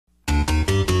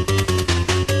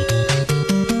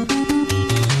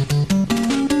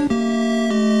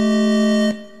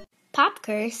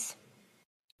Curse.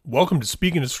 Welcome to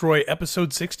Speak and Destroy,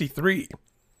 episode 63.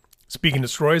 Speak and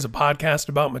Destroy is a podcast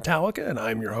about Metallica, and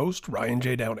I'm your host, Ryan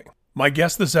J. Downing. My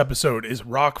guest this episode is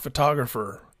rock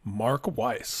photographer Mark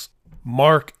Weiss.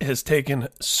 Mark has taken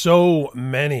so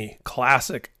many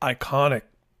classic, iconic,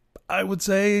 I would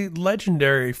say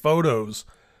legendary photos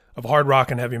of hard rock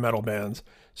and heavy metal bands,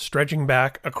 stretching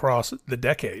back across the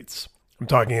decades. I'm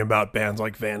talking about bands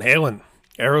like Van Halen,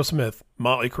 Aerosmith,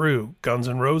 Motley Crue, Guns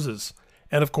N' Roses,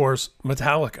 and of course,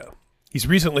 Metallica. He's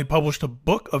recently published a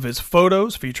book of his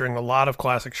photos featuring a lot of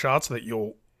classic shots that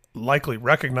you'll likely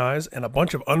recognize and a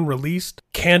bunch of unreleased,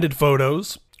 candid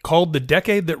photos called The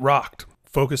Decade That Rocked,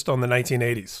 focused on the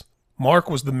 1980s. Mark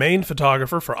was the main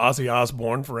photographer for Ozzy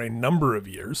Osbourne for a number of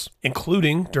years,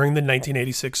 including during the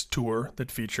 1986 tour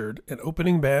that featured an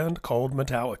opening band called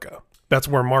Metallica. That's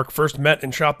where Mark first met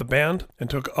and shot the band and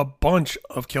took a bunch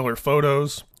of killer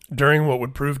photos during what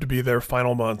would prove to be their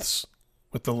final months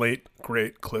with the late,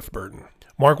 great Cliff Burton.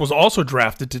 Mark was also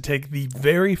drafted to take the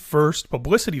very first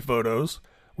publicity photos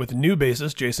with new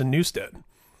bassist Jason Newsted.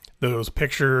 Those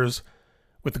pictures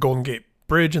with the Golden Gate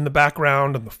Bridge in the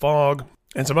background and the fog,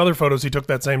 and some other photos he took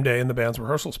that same day in the band's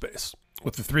rehearsal space,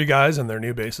 with the three guys and their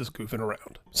new bassist goofing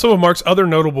around. Some of Mark's other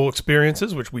notable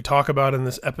experiences, which we talk about in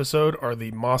this episode, are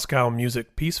the Moscow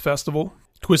Music Peace Festival,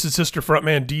 Twisted Sister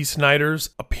frontman Dee Snider's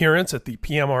appearance at the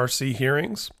PMRC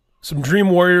hearings, some Dream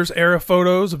Warriors era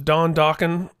photos of Don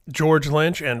Dokken, George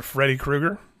Lynch, and Freddy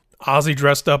Krueger, Ozzy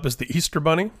dressed up as the Easter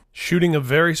Bunny, shooting a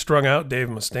very strung out Dave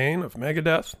Mustaine of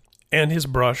Megadeth, and his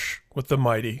brush with the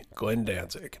mighty Glenn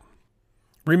Danzig.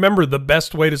 Remember, the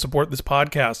best way to support this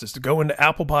podcast is to go into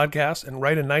Apple Podcasts and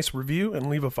write a nice review and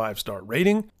leave a 5-star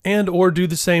rating, and or do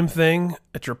the same thing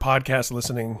at your podcast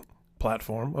listening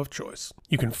platform of choice.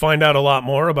 You can find out a lot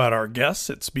more about our guests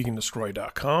at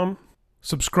speakingdestroy.com.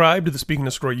 Subscribe to the Speak and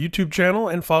Destroy YouTube channel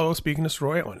and follow Speak and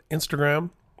Destroy on Instagram,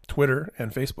 Twitter,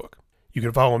 and Facebook. You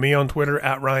can follow me on Twitter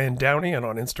at Ryan Downey and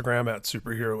on Instagram at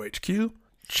SuperheroHQ.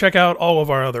 Check out all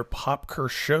of our other Pop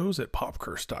Curse shows at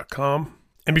popcurse.com.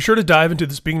 And be sure to dive into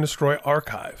the Speak and Destroy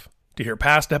archive to hear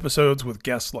past episodes with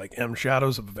guests like M.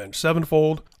 Shadows of Avenged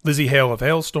Sevenfold, Lizzie Hale of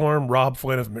Hailstorm, Rob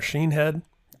Flynn of Machine Head,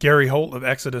 Gary Holt of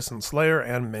Exodus and Slayer,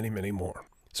 and many, many more.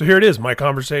 So here it is, my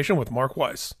conversation with Mark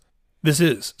Weiss. This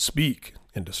is Speak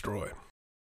and Destroy.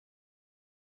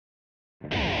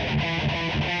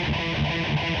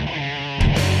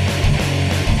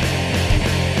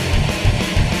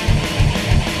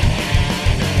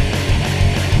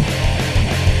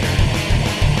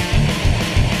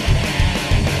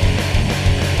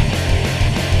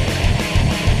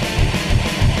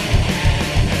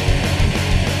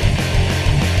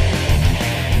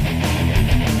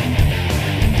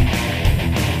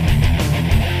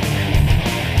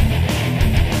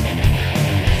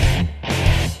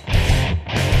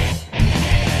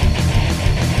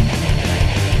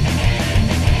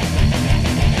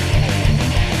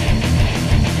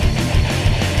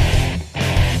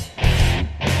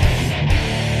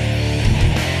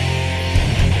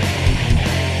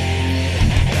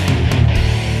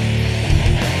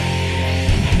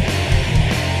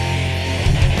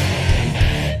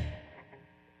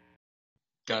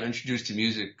 Got introduced to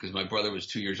music because my brother was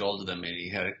 2 years older than me, and he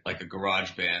had like a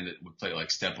garage band that would play like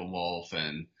Steppenwolf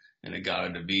and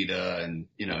Agata Davida, and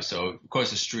so across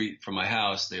the street from my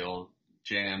house they all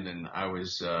jammed, and I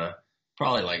was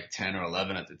probably like 10 or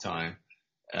 11 at the time.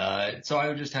 So I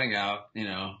would just hang out,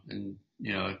 and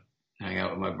hang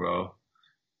out with my bro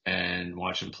and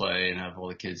watch him play and have all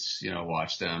the kids,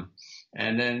 watch them.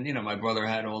 And then, my brother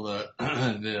had all the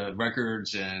the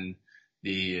records and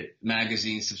the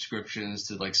magazine subscriptions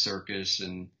to like Circus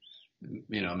and,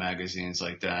 magazines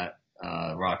like that,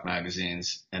 rock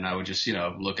magazines. And I would just,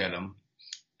 look at them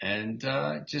and,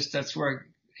 that's where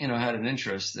I, had an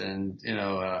interest and,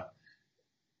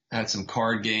 had some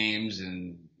card games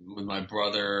and with my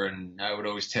brother, and I would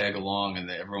always tag along, and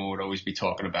everyone would always be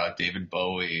talking about David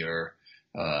Bowie or,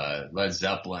 Led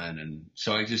Zeppelin. And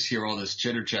so I just hear all this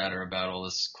chitter chatter about all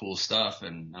this cool stuff,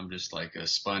 and I'm just like a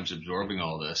sponge absorbing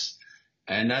all this.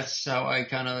 And that's how I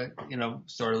kind of,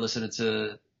 started listening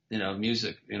to,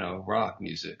 music, rock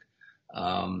music.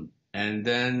 And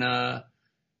then,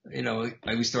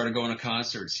 we started going to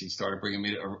concerts. He started bringing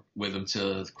me with him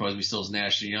to Crosby, Stills,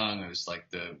 Nash & Young.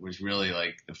 It was really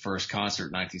like the first concert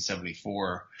in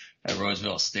 1974 at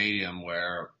Roosevelt Stadium,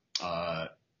 where, there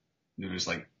was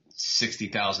like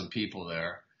 60,000 people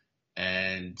there.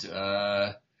 And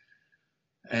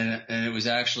it was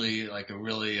actually like a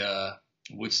really,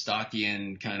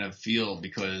 Woodstockian kind of feel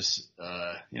because,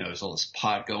 there's all this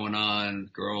pot going on,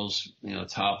 girls,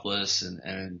 topless.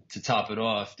 And to top it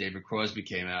off, David Crosby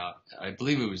came out. I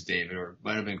believe it was David, or it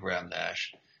might have been Graham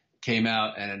Nash, came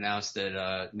out and announced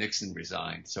that Nixon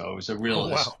resigned. So it was a real,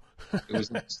 it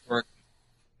was a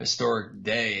historic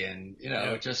day. And,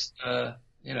 it just had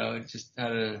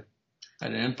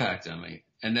an impact on me.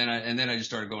 And then I just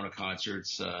started going to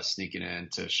concerts, sneaking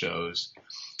into shows.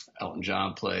 Elton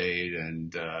John played,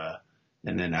 and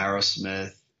then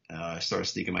Aerosmith. I started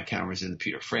sneaking my cameras into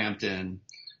Peter Frampton,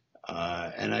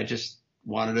 and I just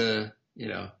wanted to,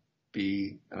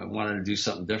 I wanted to do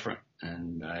something different.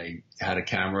 And I had a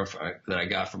camera that I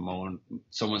got from mowing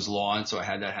someone's lawn, so I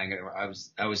had that hanging. I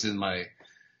was in my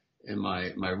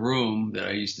room that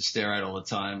I used to stare at all the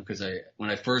time, because when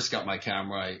I first got my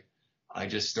camera, I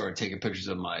just started taking pictures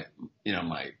of my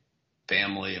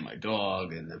family and my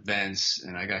dog and events,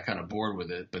 and I got kind of bored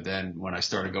with it. But then when I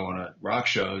started going to rock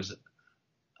shows,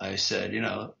 I said,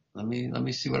 let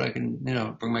me see what I can,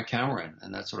 bring my camera in.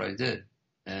 And that's what I did.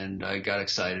 And I got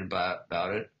excited about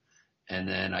it. And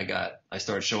then I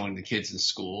started showing the kids in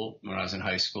school when I was in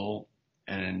high school,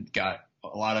 and got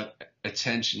a lot of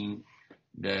attention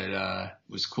that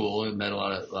was cool. I met a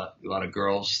lot of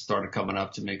girls started coming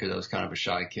up to me, because I was kind of a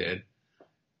shy kid.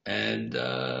 And,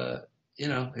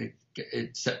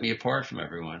 it set me apart from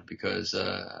everyone, because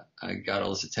I got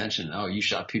all this attention. Oh, you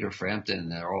shot Peter Frampton, and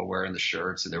they're all wearing the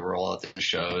shirts, and they were all at the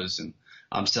shows, and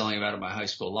I'm selling them out of my high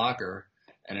school locker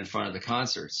and in front of the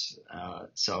concerts.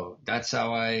 So that's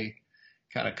how I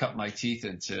kind of cut my teeth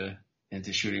into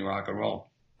shooting rock and roll.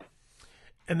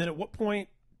 And then at what point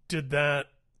did that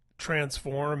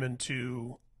transform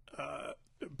into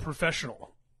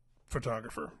professional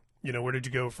photographer? Where did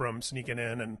you go from sneaking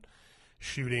in and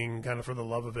shooting kind of for the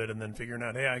love of it, and then figuring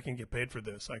out, hey, I can get paid for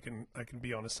this. I can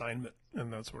be on assignment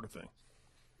and that sort of thing?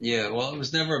 Yeah, well, it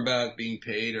was never about being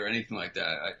paid or anything like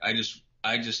that. I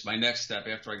just my next step,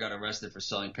 after I got arrested for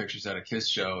selling pictures at a Kiss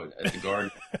show at the Garden,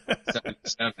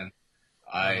 77,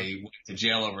 I went to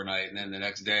jail overnight, and then the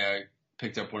next day I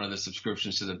picked up one of the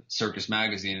subscriptions to the Circus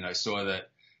magazine, and I saw that,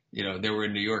 they were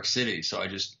in New York City. So I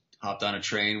just hopped on a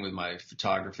train with my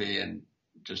photography and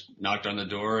just knocked on the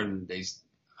door, and they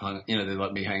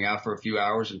let me hang out for a few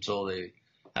hours until they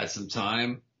had some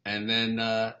time. And then,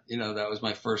 that was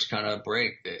my first kind of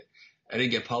break. I didn't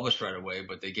get published right away,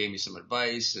 but they gave me some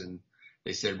advice, and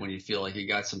they said, when you feel like you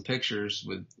got some pictures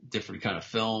with different kind of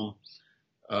film,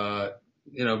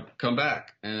 come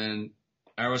back. And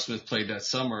Aerosmith played that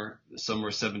summer, the summer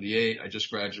of 78. I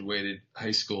just graduated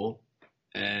high school,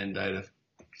 and I had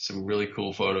some really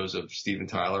cool photos of Steven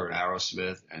Tyler and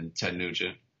Aerosmith and Ted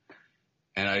Nugent.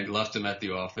 And I left them at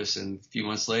the office, and a few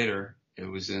months later, it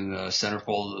was in the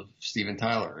centerfold of Steven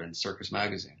Tyler in Circus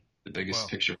magazine, the biggest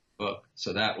picture book.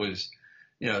 So that was,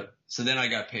 so then I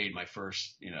got paid my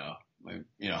first, $100. I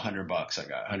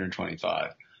got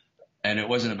 125, and it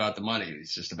wasn't about the money.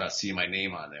 It's just about seeing my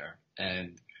name on there.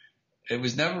 And it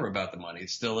was never about the money. It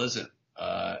still isn't.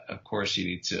 Of course you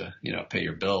need to, pay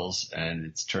your bills, and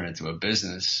it's turned into a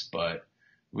business, but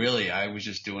really, I was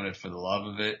just doing it for the love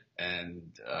of it, and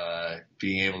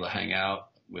being able to hang out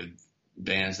with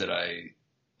bands that I,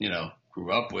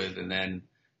 grew up with, and then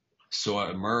saw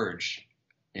emerge.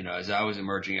 As I was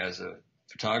emerging as a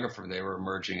photographer, they were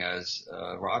emerging as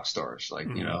rock stars, like,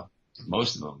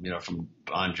 most of them, from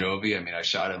Bon Jovi. I mean, I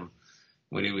shot him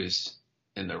when he was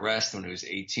in the Rest, when he was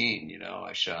 18.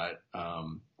 I shot,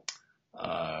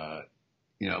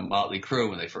 Motley Crue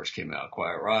when they first came out,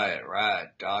 Quiet Riot,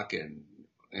 Rat, Dokken,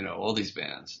 all these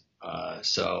bands.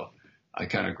 So I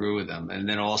kind of grew with them. And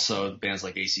then also bands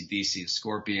like AC/DC,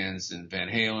 Scorpions, and Van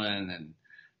Halen, and,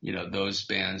 those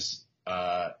bands,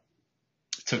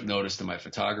 took notice to my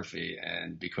photography.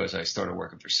 And because I started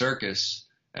working for Circus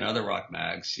and other rock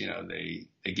mags, they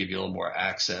give you a little more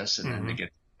access, and then they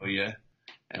get to know you.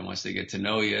 And once they get to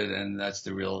know you, then that's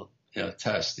the real,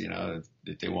 test,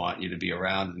 that they want you to be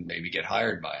around and maybe get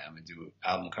hired by them and do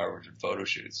album covers and photo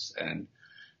shoots. And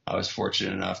I was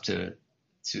fortunate enough for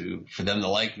them to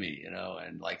like me,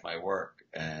 and like my work,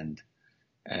 and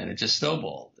it just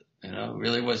snowballed.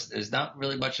 There's not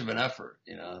really much of an effort.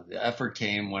 The effort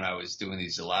came when I was doing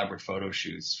these elaborate photo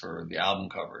shoots for the album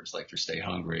covers, like for Stay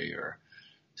Hungry, or,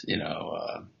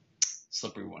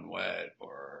 Slippery When Wet,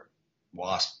 or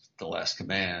Wasp, The Last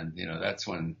Command. That's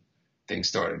when things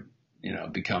started,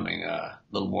 becoming a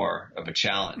little more of a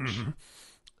challenge.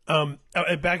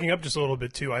 Mm-hmm. Backing up just a little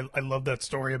bit too, I love that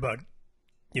story about,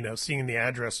 seeing the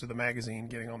address of the magazine,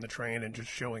 getting on the train, and just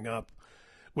showing up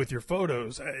with your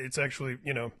photos. It's actually,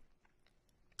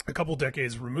 a couple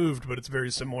decades removed, but it's very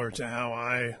similar to how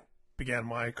I began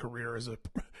my career as a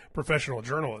professional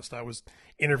journalist. I was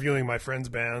interviewing my friends'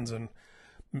 bands and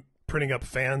printing up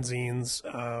fanzines.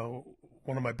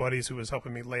 One of my buddies who was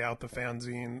helping me lay out the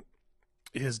fanzine,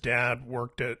 his dad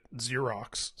worked at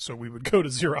Xerox, so we would go to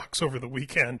Xerox over the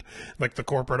weekend, like the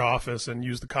corporate office, and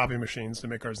use the copy machines to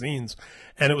make our zines.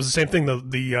 And it was the same thing.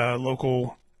 The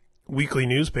local weekly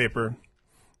newspaper,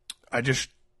 I just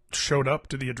showed up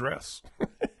to the address,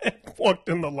 walked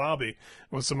in the lobby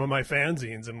with some of my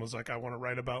fanzines, and was like, I want to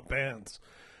write about bands.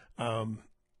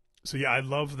 So yeah, I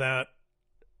love that.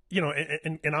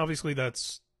 And obviously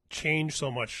that's changed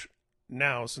so much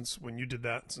now since when you did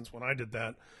that, since when I did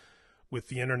that with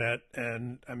the internet.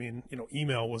 And I mean,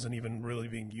 email wasn't even really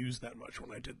being used that much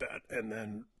when I did that. And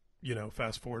then,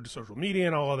 fast forward to social media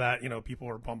and all of that, people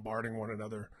are bombarding one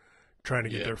another, trying to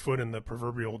get their foot in the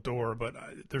proverbial door. But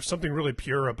there's something really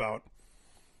pure about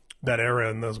that era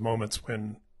and those moments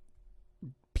when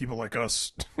people like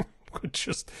us could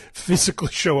just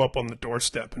physically show up on the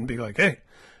doorstep and be like, hey,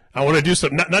 I want to do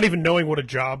something, not even knowing what a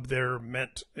job there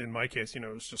meant. In my case, it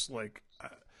was just like,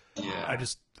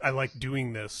 I like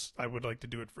doing this. I would like to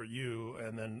do it for you.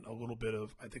 And then a little bit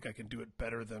of, I think I can do it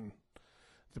better than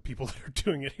the people that are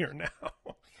doing it here now.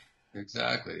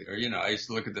 Exactly. Or, I used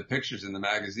to look at the pictures in the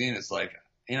magazine. It's like,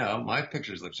 my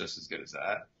pictures look just as good as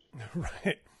that.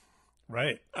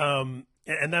 Right.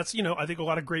 And that's, I think a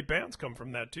lot of great bands come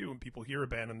from that too. When people hear a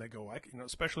band and they go,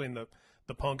 especially in the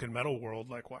punk and metal world,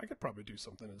 like, well, I could probably do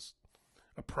something as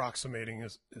approximating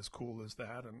as cool as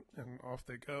that. And off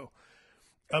they go.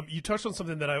 You touched on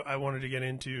something that I wanted to get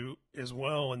into as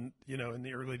well. And, in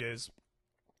the early days,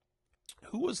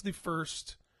 who was the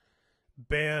first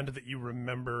band that you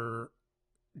remember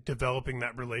developing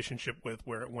that relationship with,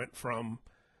 where it went from,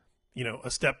 a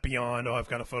step beyond, oh, I've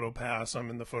got a photo pass, I'm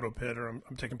in the photo pit, or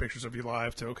I'm taking pictures of you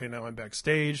live, to, okay, now I'm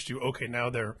backstage, to, okay, now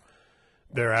they're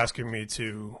asking me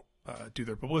to do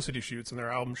their publicity shoots and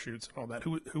their album shoots and all that.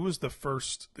 Who was the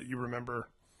first that you remember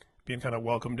being kind of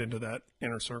welcomed into that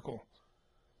inner circle?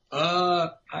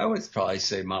 I would probably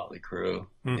say Motley Crue,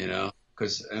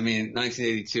 because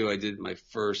 1982, I did my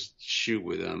first shoot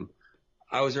with them.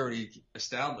 I was already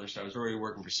established. I was already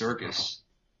working for Circus,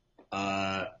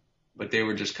 but they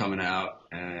were just coming out,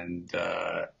 and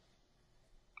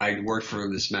I worked for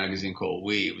this magazine called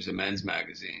We. It was a men's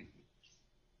magazine,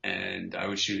 and I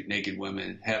would shoot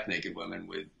half naked women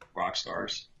with rock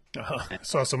stars. I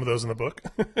saw some of those in the book.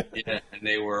 Yeah, and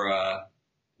they were,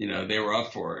 they were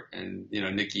up for it. And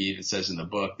Nikki even says in the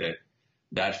book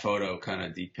that photo kind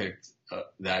of depicts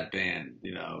that band,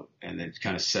 and it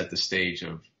kind of set the stage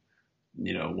of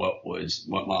what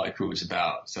Motley Crue was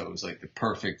about. So it was like the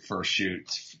perfect first shoot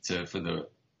for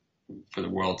the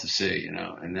world to see,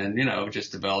 and then,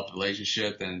 just developed a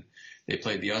relationship, and they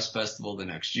played the US Festival the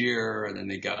next year, and then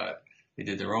they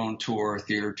did their own tour,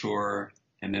 theater tour,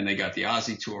 and then they got the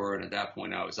Ozzy tour. And at that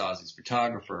point I was Ozzy's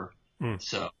photographer.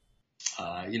 So,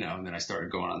 and then I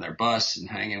started going on their bus and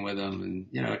hanging with them, and,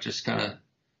 it just kind of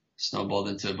snowballed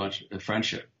into a bunch of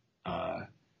friendship, and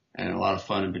a lot of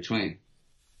fun in between.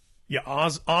 Yeah,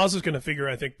 Oz is going to figure,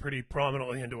 I think, pretty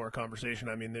prominently into our conversation.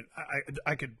 I mean,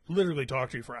 I could literally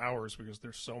talk to you for hours, because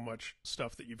there's so much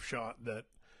stuff that you've shot that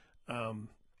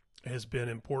has been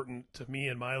important to me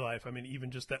in my life. I mean,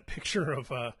 even just that picture of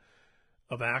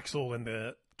Axl in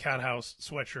the Cat House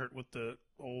sweatshirt with the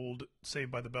old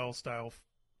Saved by the Bell style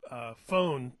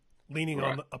phone leaning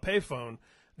on a payphone.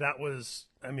 That was,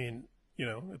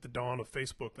 at the dawn of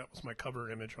Facebook, that was my cover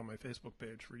image on my Facebook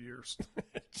page for years.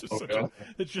 It's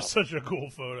just such a cool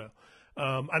photo.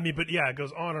 But yeah, it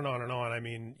goes on and on and on. I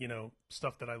mean,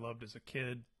 stuff that I loved as a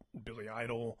kid, Billy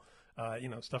Idol,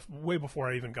 stuff way before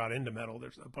I even got into metal.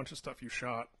 There's a bunch of stuff you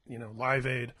shot, Live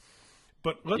Aid.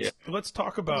 But let's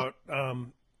talk about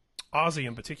Ozzy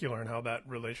in particular and how that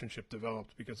relationship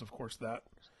developed, because of course that,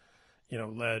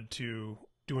 led to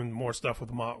doing more stuff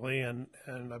with Motley and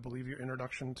I believe your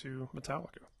introduction to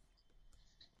Metallica.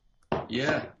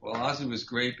 Yeah, well, Ozzy was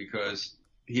great because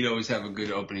he'd always have a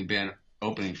good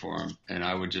opening for him, and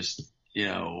I would just,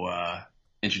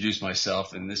 introduce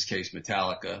myself, in this case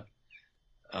Metallica.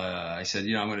 I said,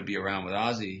 I'm going to be around with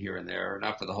Ozzy here and there,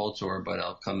 not for the whole tour, but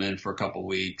I'll come in for a couple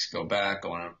weeks, go back, I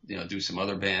want to, do some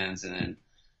other bands, and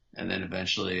then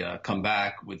eventually come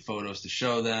back with photos to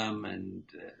show them. And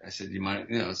I said, you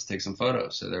might, let's take some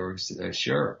photos. So they were,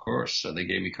 sure, of course. So they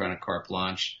gave me kind of carte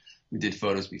blanche. We did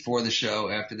photos before the show,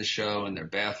 after the show, in their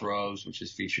bathrobes, which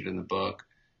is featured in the book.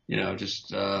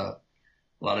 Just a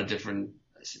lot of different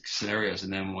scenarios.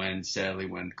 And then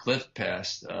when Cliff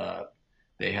passed,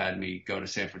 they had me go to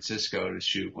San Francisco to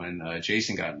shoot when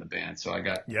Jason got in the band. So I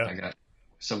got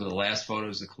some of the last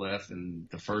photos of Cliff and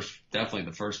definitely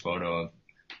the first photo of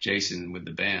Jason with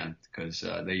the band, because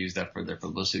they used that for their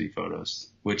publicity photos,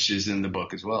 which is in the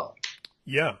book as well.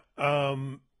 Yeah.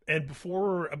 And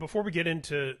before we get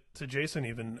into Jason,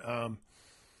 even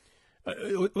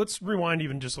let's rewind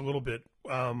even just a little bit.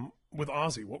 With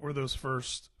Ozzy, what were those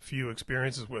first few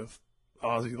experiences with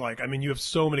Ozzy like? I mean, you have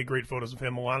so many great photos of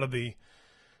him. A lot of the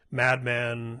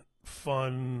madman,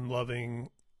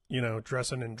 fun-loving,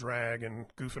 dressing in drag and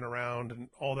goofing around and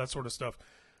all that sort of stuff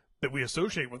that we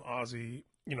associate with Ozzy.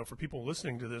 For people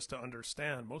listening to this to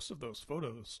understand, most of those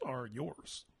photos are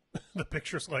yours. The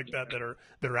pictures like that are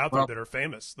out there that are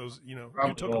famous. Those, you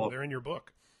took them. They're in your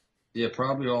book. Yeah,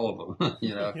 probably all of them.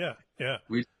 Yeah.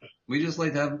 We just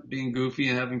like being goofy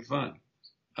and having fun.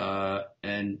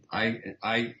 And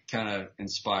I kind of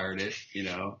inspired it,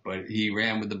 but he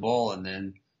ran with the ball, and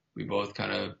then we both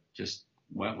kind of just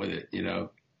went with it,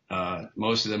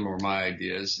 most of them were my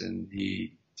ideas, and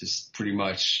he just pretty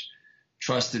much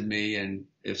trusted me. And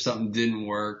if something didn't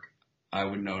work, I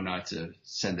would know not to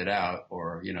send it out,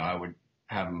 or, I would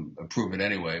have him approve it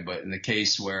anyway. But in the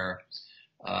case where,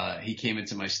 he came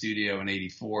into my studio in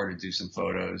 '84 to do some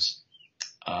photos,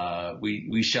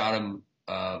 we shot him,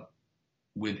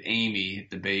 with Amy,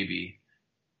 the baby,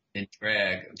 in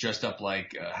drag, dressed up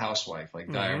like a housewife,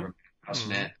 like Diary of a House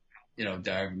Man,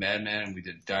 Diary of a Madman, and we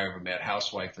did Diary of a Mad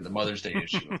Housewife for the Mother's Day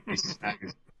issue.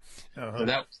 So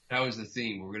that was the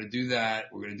theme. We're going to do that.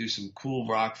 We're going to do some cool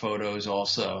rock photos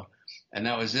also. And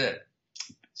that was it.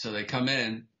 So they come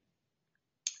in,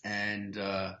 and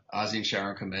Ozzy and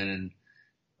Sharon come in, and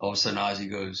all of a sudden Ozzy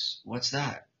goes, "What's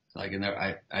that?" Like, and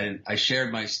I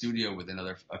shared my studio with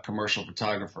a commercial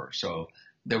photographer. So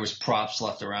there was props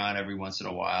left around every once in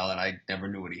a while, and I never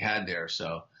knew what he had there.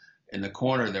 So in the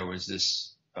corner, there was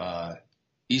this,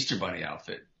 Easter bunny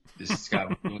outfit. This guy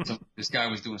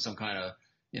was doing some kind of,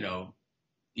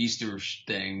 Easter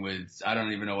thing with, I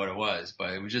don't even know what it was,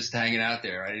 but it was just hanging out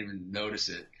there. I didn't even notice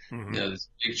it. This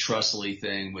big trussely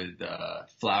thing with,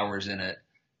 flowers in it,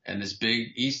 and this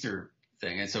big Easter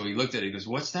thing. And so he looked at it, he goes,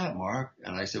 "What's that, Mark?"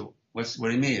 And I said, what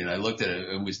do you mean?" And I looked at it,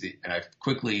 and I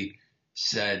quickly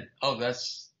said, "Oh,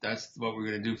 that's what we're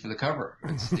going to do for the cover.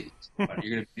 You're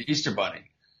going to be the Easter bunny."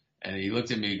 And he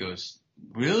looked at me, he goes,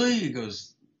 "Really?" He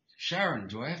goes, "Sharon,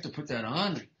 do I have to put that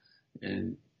on?"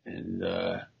 And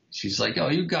she's like, "Oh,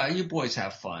 you boys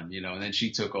have fun," and then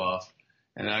she took off.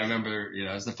 And I remember, it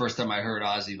was the first time I heard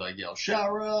Ozzy like yell,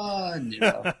 "Sharon,"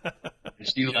 and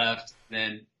she left.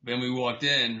 Then we walked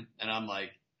in, and I'm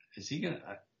like, "Is he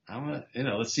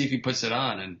let's see if he puts it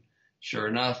on." And sure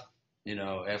enough,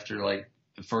 after like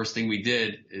the first thing we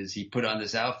did is he put on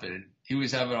this outfit, and he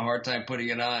was having a hard time putting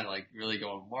it on, like really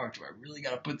going, "Mark, do I really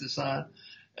got to put this on?"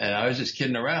 And I was just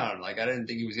kidding around. Like, I didn't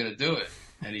think he was going to do it.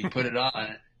 And he put it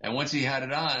on. And once he had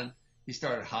it on, he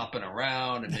started hopping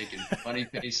around and making funny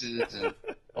faces and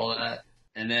all that.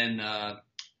 And then,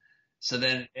 so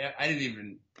then I didn't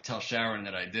even tell Sharon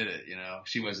that I did it,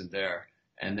 she wasn't there.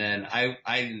 And then I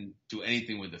didn't do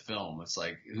anything with the film. It's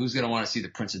like, who's going to want to see the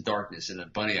Prince of Darkness in a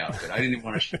bunny outfit? I didn't even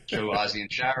want to show Ozzy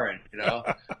and Sharon,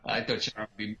 I thought Sharon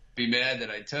would be mad that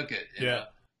I took it. You know?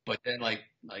 But then like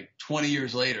 20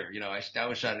 years later, that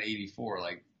was shot in '84,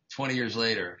 like 20 years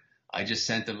later, I just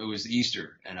sent them, it was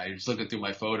Easter, and I was looking through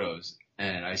my photos,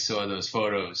 and I saw those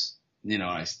photos,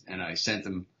 I sent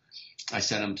them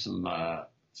some,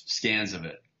 scans of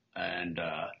it, and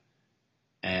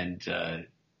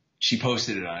she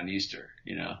posted it on Easter,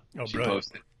 she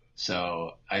posted.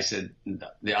 So I said,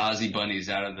 the Ozzy bunny is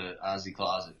out of the Ozzy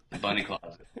closet, the bunny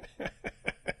closet.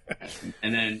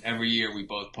 And then every year we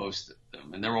both post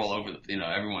them, and they're all over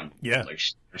everyone like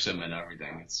shares them and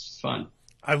everything. It's fun.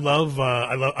 I love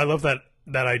that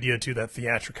idea too, that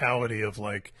theatricality of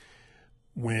like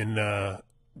when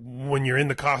you're in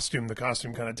the costume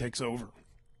kind of takes over.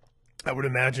 I would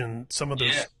imagine some of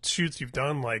those shoots you've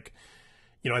done, like,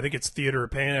 I think it's Theater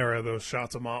of Pain era, those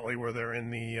shots of Motley where they're in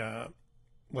the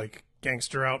like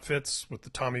gangster outfits with the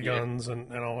Tommy guns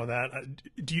and all of that.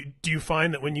 Do you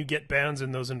find that when you get bands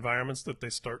in those environments that they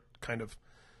start kind of,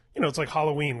 it's like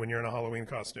Halloween when you're in a Halloween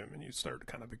costume and you start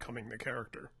kind of becoming the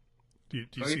character? Do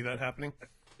you see that happening?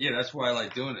 Yeah, that's why I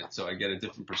like doing it. So I get a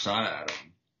different persona out of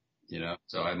them,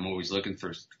 So I'm always looking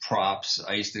for props.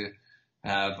 I used to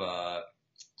have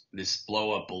this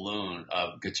blow up balloon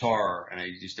guitar, and I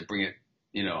used to bring it,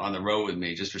 on the road with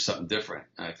me just for something different.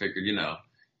 And I figured,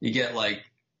 you get like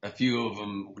a few of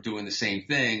them doing the same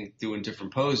thing, doing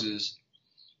different poses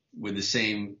with the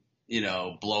same,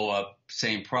 blow up,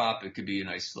 same prop. It could be a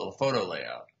nice little photo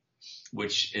layout,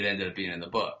 which it ended up being in the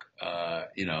book. I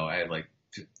had like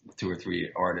two or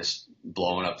three artists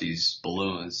blowing up these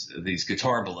balloons, these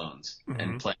guitar balloons,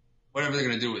 and playing whatever they're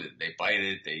going to do with it. They bite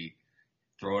it, they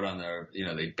throw it on their,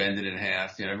 they bend it in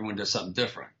half. Everyone does something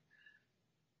different.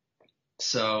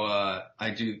 So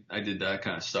I did that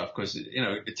kind of stuff because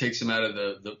it takes them out of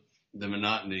the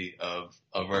monotony of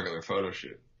a regular photo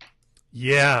shoot.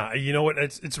 Yeah, you know what?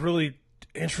 It's really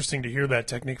interesting to hear that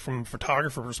technique from a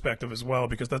photographer perspective as well,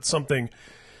 because that's something,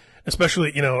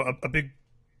 especially a big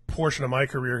portion of my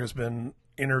career has been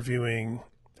interviewing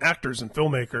actors and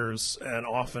filmmakers, and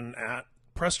often at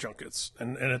press junkets,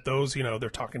 and at those, they're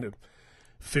talking to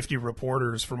 50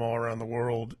 reporters from all around the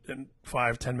world in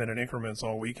 5-10 minute increments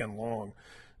all weekend long.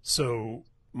 So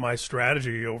my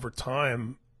strategy over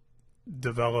time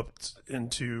developed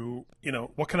into,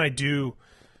 what can I do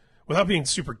without being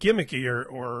super gimmicky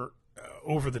or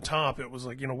over the top. It was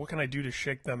like, what can I do to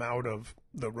shake them out of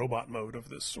the robot mode of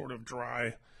this sort of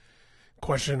dry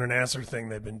question and answer thing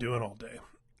they've been doing all day.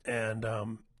 And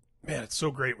man, it's so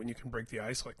great when you can break the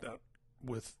ice like that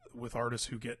with artists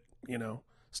who get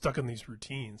stuck in these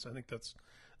routines. I think that's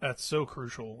so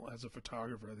crucial as a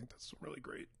photographer. I think that's some really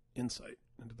great insight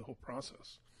into the whole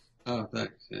process. Oh,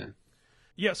 thanks.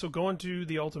 Yeah. So going to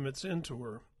the Ultimate Sin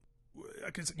tour,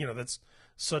 because that's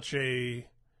such a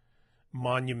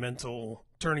monumental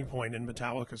turning point in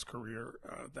Metallica's career.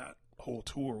 That whole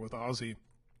tour with Ozzy.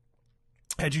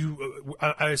 Had you?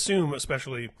 I assume,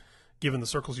 especially given the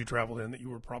circles you traveled in, that you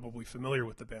were probably familiar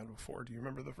with the band before. Do you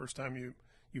remember the first time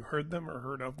you heard them or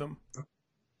heard of them?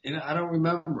 I don't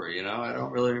remember. I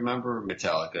don't really remember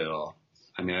Metallica at all.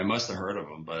 I mean, I must have heard of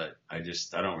them, but I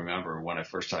don't remember when I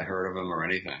first heard of them or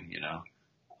anything.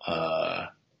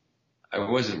 I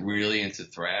wasn't really into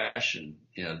thrash, and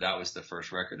that was the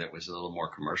first record that was a little more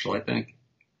commercial, I think.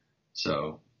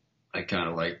 So I kind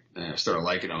of started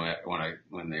liking them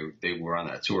when they were on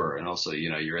that tour, and also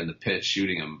you're in the pit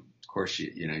shooting them. Of course,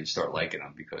 you start liking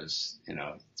them because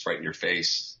it's right in your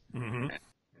face, and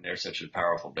they're such a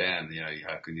powerful band.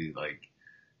 How could you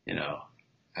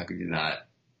how could you not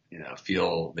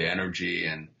feel the energy,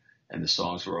 and the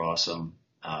songs were awesome.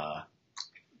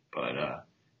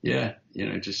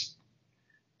 Just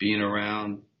being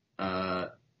around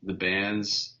the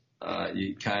bands,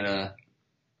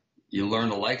 you learn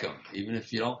to like them, even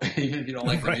if you don't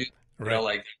like the music. Right.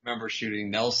 Like I remember shooting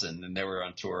Nelson, and they were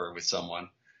on tour with someone,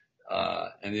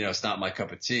 and it's not my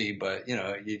cup of tea, but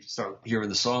you start hearing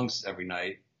the songs every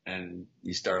night, and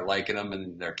you start liking them,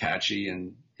 and they're catchy,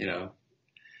 and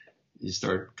you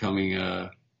start becoming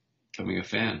a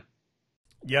fan.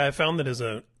 Yeah, I found that as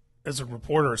a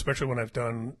reporter, especially when I've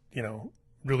done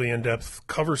really in-depth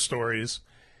cover stories,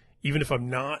 even if I'm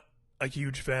not a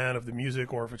huge fan of the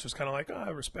music, or if it's just kind of like, I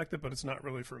respect it, but it's not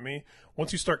really for me.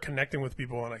 Once you start connecting with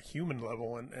people on a human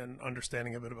level and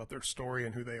understanding a bit about their story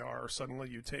and who they are, suddenly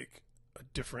you take a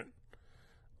different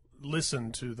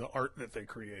listen to the art that they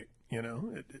create.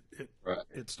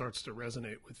 It starts to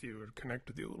resonate with you or connect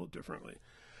with you a little differently.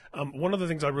 One of the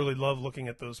things I really love looking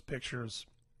at those pictures,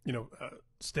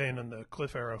 staying in the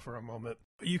Cliff era for a moment,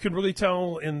 you can really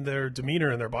tell in their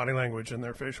demeanor and their body language and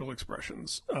their facial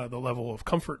expressions the level of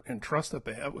comfort and trust that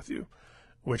they have with you,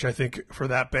 which I think for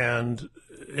that band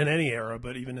in any era,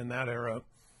 but even in that era,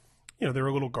 they're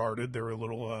a little guarded. They're a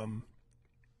little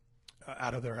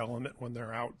out of their element when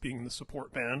they're out being the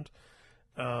support band.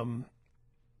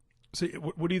 So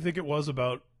what do you think it was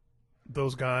about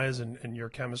those guys and your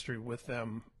chemistry with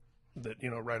them that,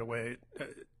 right away,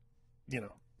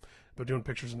 they're doing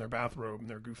pictures in their bathrobe and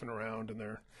they're goofing around and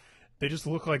they just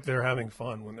look like they're having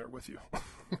fun when they're with you?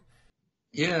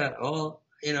 Yeah. Well,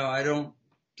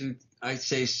 I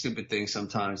say stupid things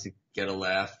sometimes to get a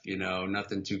laugh,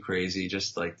 nothing too crazy,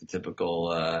 just like the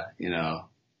typical,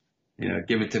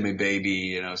 give it to me,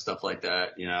 baby, stuff like that,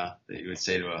 that you would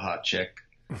say to a hot chick.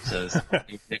 So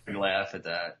you can laugh at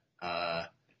that.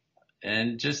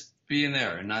 And just being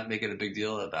there and not making a big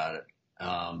deal about it.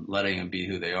 Letting them be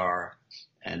who they are,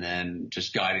 and then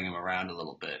just guiding them around a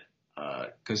little bit.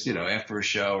 Cause after a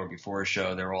show or before a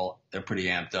show, they're pretty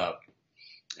amped up,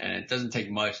 and it doesn't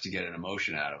take much to get an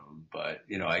emotion out of them. But,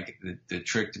 the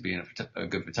trick to being a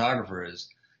good photographer is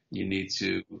you need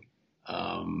to,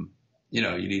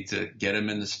 you need to get them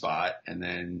in the spot and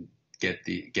then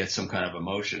get some kind of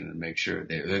emotion and make sure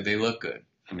they look good.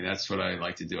 I mean, that's what I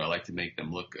like to do. I like to make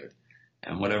them look good.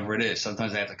 And whatever it is,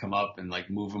 sometimes I have to come up and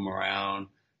move them around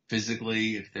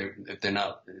physically if they're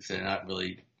not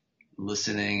really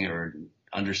listening or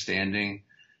understanding,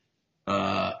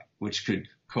 which could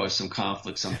cause some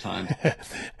conflict sometimes.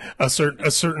 A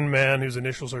certain man whose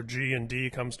initials are G and D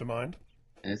comes to mind.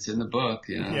 It's in the book,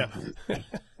 Yeah.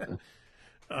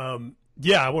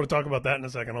 Yeah, I want to talk about that in a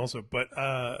second also. But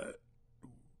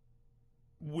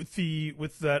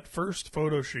with that first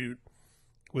photo shoot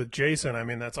with Jason, I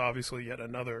mean, that's obviously yet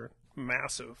another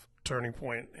massive turning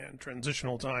point and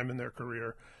transitional time in their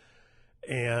career.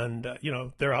 And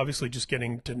they're obviously just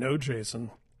getting to know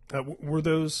Jason. Were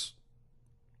those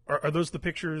are those the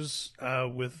pictures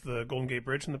with the Golden Gate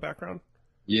Bridge in the background?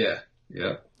 Yeah,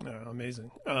 yeah.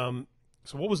 Amazing.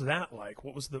 So what was that like?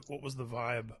 What was the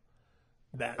vibe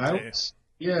that I day? was,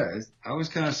 yeah, I was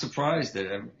kind of surprised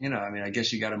that, I mean, I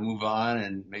guess you got to move on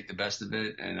and make the best of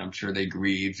it. And I'm sure they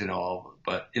grieved and all,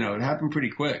 but, it happened pretty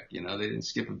quick. They didn't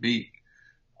skip a beat.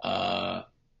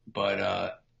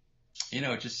 But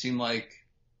it just seemed like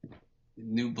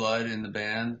new blood in the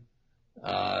band.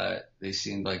 They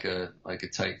seemed like a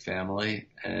tight family,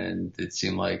 and it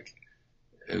seemed like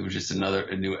it was just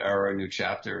a new era, a new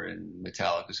chapter in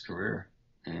Metallica's career.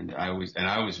 And I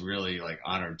was really like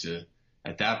honored to,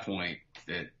 at that point,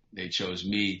 that they chose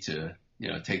me to,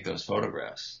 take those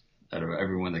photographs out of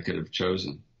everyone they could have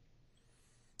chosen.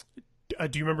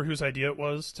 Do you remember whose idea it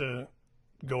was to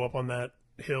go up on that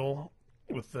hill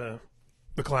with the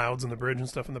clouds and the bridge and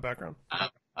stuff in the background?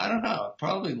 I don't know,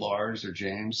 probably Lars or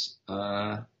James,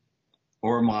 or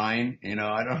mine.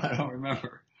 I don't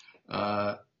remember.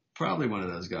 Probably one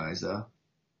of those guys though.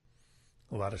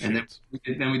 A lot of And shoots.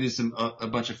 then we did a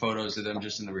bunch of photos of them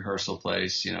just in the rehearsal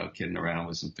place, kidding around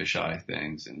with some fisheye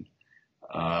things, and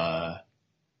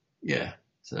yeah,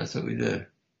 so that's what we did.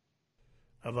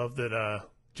 I love that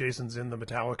Jason's in the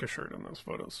Metallica shirt in those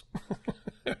photos.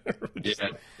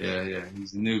 Yeah.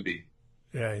 He's a newbie.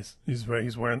 Yeah,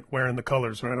 he's wearing the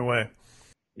colors right away.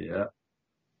 Yeah,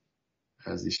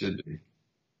 as he should be.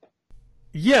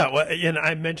 Yeah, well, and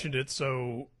I mentioned it,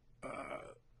 so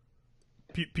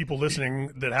people listening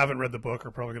that haven't read the book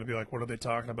are probably going to be like, "What are they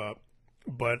talking about?"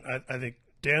 But I think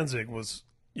Danzig was,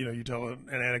 you tell an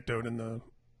anecdote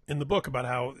in the book about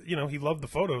how he loved the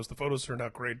photos. The photos turned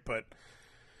out great, but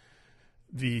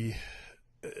you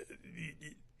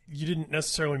didn't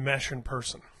necessarily mesh in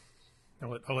person.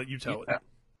 I'll let you tell it.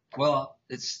 Well,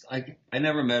 it's like I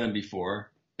never met him before.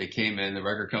 They came in. The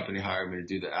record company hired me to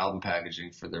do the album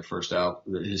packaging for their first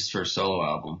album, his first solo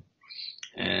album,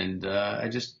 and I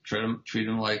just treat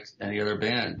him like any other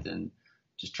band, and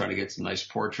just try to get some nice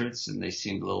portraits. And they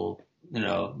seemed a little,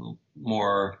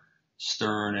 more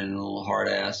stern and a little hard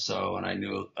ass. So, and I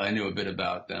knew a bit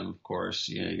about them, of course.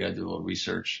 You got to do a little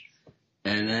research.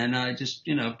 And then I just,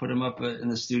 put them up in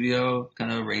the studio,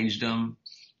 kind of arranged them,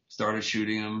 started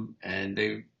shooting them, and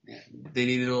they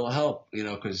needed a little help,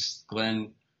 because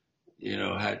Glenn,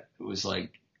 was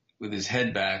like with his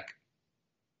head back,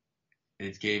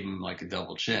 it gave him like a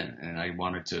double chin, and I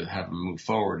wanted to have him move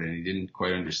forward, and he didn't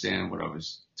quite understand what I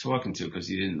was talking to, because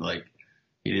he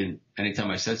didn't,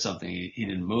 anytime I said something, he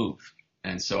didn't move.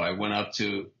 And so I went up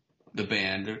to the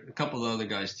band, a couple of other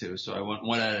guys too. So I went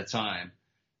one at a time,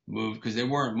 moved, because they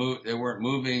weren't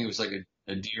moving. It was like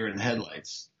a deer in the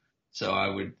headlights. So I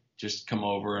would just come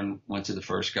over and went to the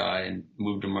first guy and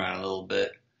moved him around a little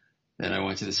bit. Then I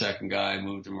went to the second guy,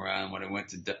 moved him around. When I went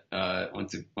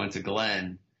to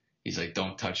Glenn, he's like,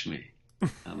 "Don't touch me."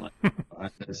 I'm like, "All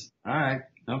right,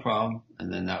 no problem."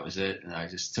 And then that was it. And I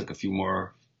just took a few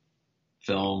more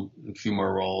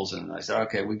rolls, and I said,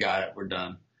 "Okay, we got it. We're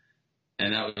done."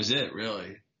 And that was it,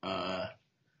 really.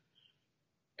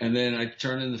 And then I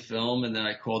turned in the film, and then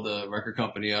I called the record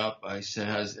company up. I said,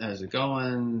 how's it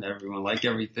going? Everyone like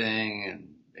everything?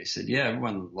 And they said, yeah,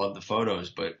 everyone loved the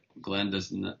photos, but Glenn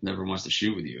never wants to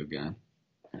shoot with you again.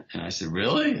 And I said,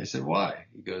 really? I said, why?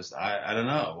 He goes, I don't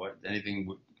know.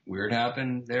 Anything weird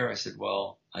happened there? I said,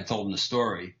 well, I told him the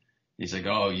story. He's like,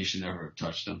 oh, you should never have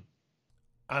touched him.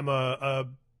 I'm a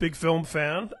big film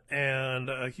fan and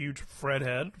a huge Fred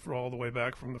head for all the way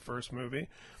back from the first movie.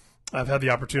 I've had the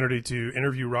opportunity to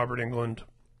interview Robert Englund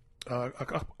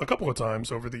a couple of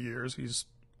times over the years. He's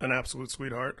an absolute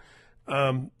sweetheart.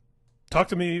 Talk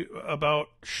to me about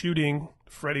shooting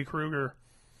Freddy Krueger,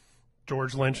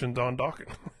 George Lynch, and Don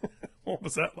Dokken. What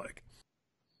was that like?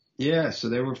 Yeah, so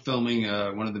they were filming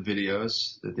one of the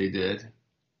videos that they did.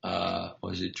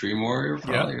 Was it Dream Warrior?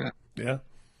 Probably, yeah. Right? Yeah.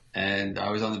 And I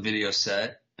was on the video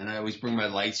set, and I always bring my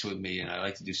lights with me, and I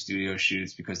like to do studio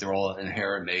shoots because they're all in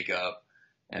hair and makeup,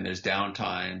 and there's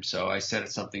downtime. So I set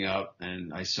something up,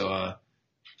 and I saw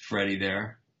Freddie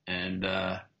there, and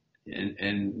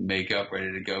in makeup,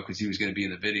 ready to go because he was going to be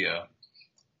in the video.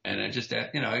 And I just,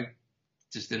 I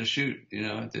just did a shoot,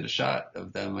 did a shot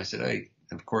of them. I said, hey,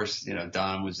 of course,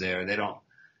 Don was there.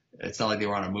 It's not like they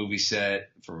were on a movie set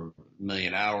for a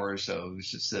million hours. So it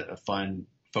was just a fun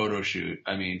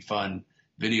fun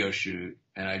video shoot.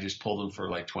 And I just pulled them for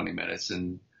like 20 minutes,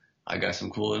 and I got some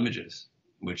cool images,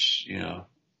 which,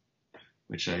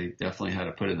 which I definitely had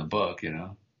to put in the book,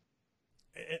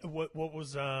 What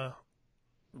was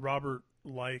Robert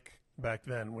like back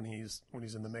then when he's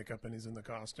in the makeup and he's in the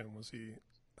costume? Was he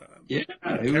Yeah,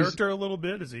 in it was. character a little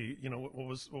bit? Is he, what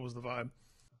was the vibe?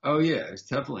 Oh yeah, it's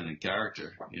definitely in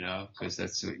character, because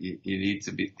that's what you need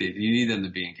to be. You need them to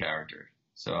be in character.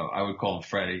 So I would call him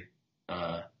Freddie,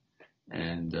 uh,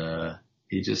 and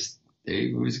he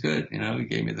was good. He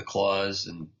gave me the claws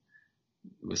and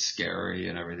it was scary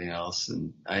and everything else.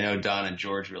 And I know Don and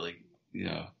George really,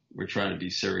 were trying to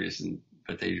be serious,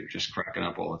 but they were just cracking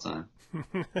up all the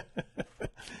time.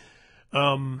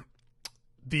 um,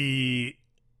 the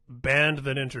band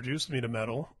that introduced me to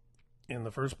metal in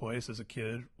the first place as a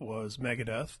kid was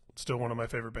Megadeth. Still one of my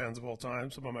favorite bands of all time.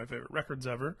 Some of my favorite records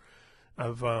ever.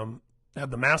 I've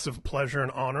had the massive pleasure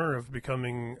and honor of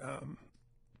becoming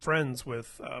friends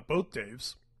with both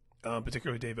Daves,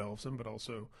 particularly Dave Ellefson, but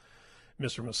also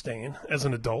Mr. Mustaine as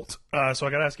an adult. So I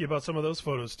got to ask you about some of those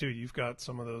photos too. You've got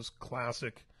some of those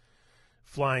classic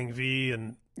Flying V,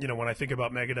 and when I think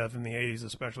about Megadeth in the '80s,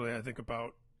 especially, I think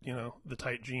about the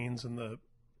tight jeans and the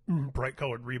bright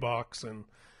colored Reeboks and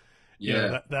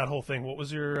Yeah. that whole thing. What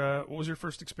was your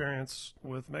first experience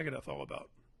with Megadeth all about?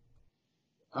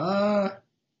 Uh,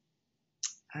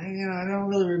 I don't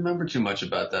really remember too much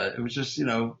about that. It was just,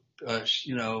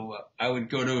 I would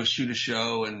go to shoot a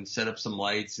show and set up some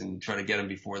lights and try to get them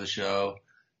before the show.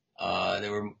 They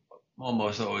were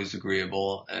almost always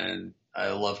agreeable, and I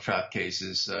love trap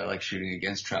cases. I like shooting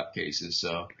against trap cases.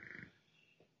 So,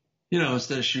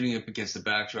 instead of shooting up against the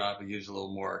backdrop, it gives a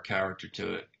little more character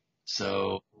to it.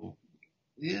 So,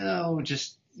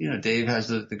 Dave has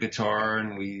the guitar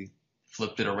and we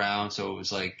flipped it around so it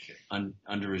was like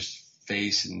under his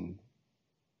face, and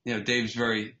Dave's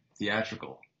very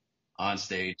theatrical on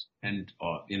stage and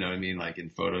you know what I mean, like in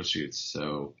photo shoots.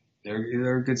 So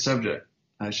they're a good subject.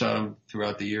 I shot them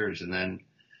throughout the years, and then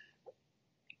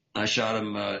I shot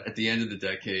them at the end of the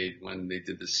decade when they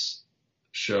did this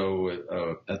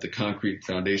show at the Concrete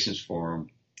Foundations Forum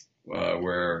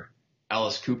where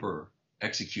Alice Cooper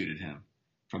executed him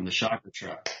from the Shocker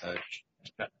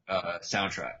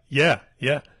soundtrack. Yeah,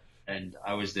 yeah. And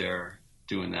I was there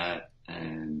doing that,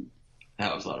 and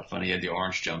that was a lot of fun. He had the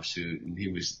orange jumpsuit, and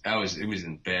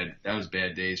that was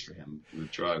bad days for him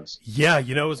with drugs. Yeah,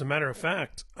 as a matter of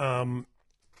fact, I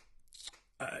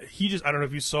don't know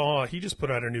if you saw, he just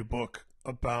put out a new book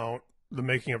about the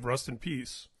making of Rust in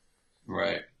Peace.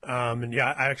 Right. And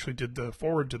yeah, I actually did the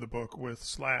forward to the book with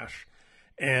Slash,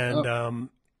 and Oh,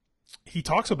 he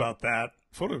talks about that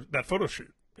photo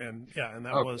shoot. And yeah, and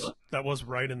really? that was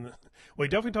right in the, well, he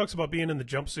definitely talks about being in the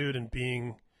jumpsuit and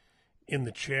being in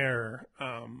the chair.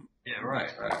 Yeah, right.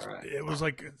 It was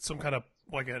like some kind of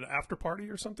like an after party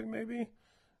or something, maybe?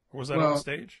 Or was that on Well,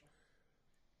 stage?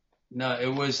 no,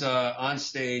 it was on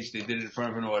stage. They did it in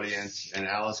front of an audience, and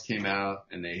Alice came out,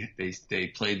 and they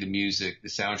played the music, the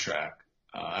soundtrack.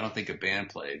 I don't think a band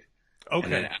played, and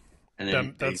then Okay. and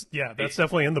then That's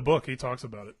definitely in the book. He talks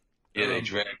about it. they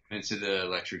dragged him into the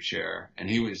electric chair, and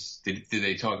he was. Did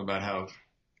they talk about how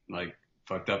like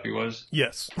fucked up he was?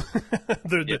 Yes.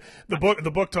 Yeah,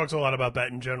 The book talks a lot about that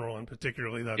in general, and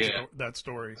particularly yeah. that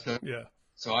story. So, Yeah.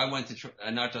 so I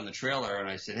knocked on the trailer, and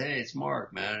I said, "Hey, it's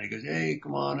Mark, man." And he goes, "Hey,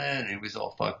 come on in." And he was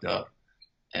all fucked up,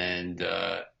 and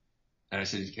I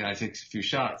said, "Can I take a few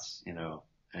shots?"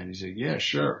 And he said, "Yeah,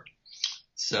 sure."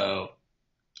 So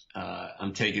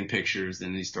I'm taking pictures,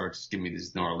 and he starts giving me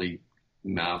this gnarly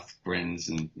mouth grins,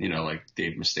 and like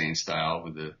Dave Mustaine style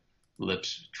with the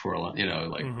lips twirling,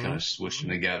 like kind Mm-hmm. of swishing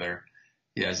together.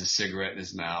 He has a cigarette in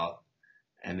his mouth,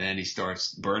 and then he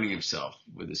starts burning himself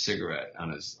with a cigarette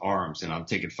on his arms, and I'm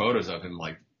taking photos of him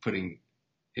like putting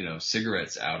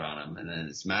cigarettes out on him, and then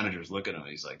his manager's looking at him.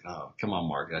 He's like, "Oh, come on,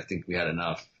 Mark. I think we had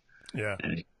enough." Yeah.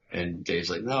 And Dave's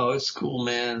like, "No, it's cool,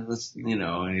 man.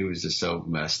 And he was just so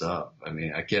messed up. I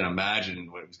mean, I can't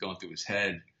imagine what was going through his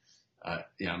head.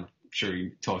 I'm sure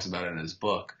he talks about it in his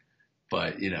book,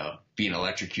 but being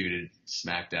electrocuted,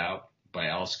 smacked out by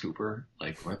Alice Cooper,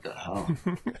 like what the hell?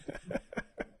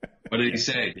 What did he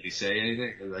say? Did he say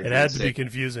anything? Like, It did he had to be say,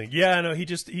 confusing. Yeah, no, he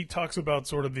talks about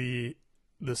sort of the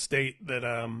state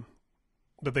that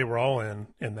they were all in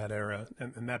that era,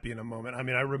 and that being a moment. I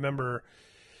mean, I remember,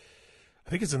 I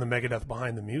think it's in the Megadeth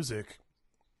Behind the Music,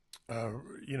 uh,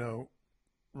 you know,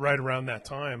 right around that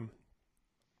time,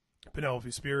 Penelope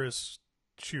Spheris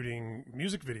shooting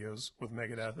music videos with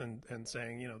Megadeth and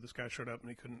saying, this guy showed up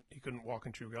and he couldn't walk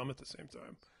and chew gum at the same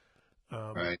time.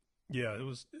 right? Yeah, it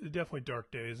was definitely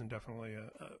dark days and definitely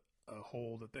a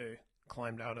hole that they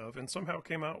climbed out of and somehow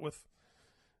came out with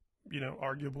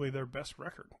arguably their best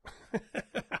record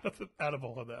out of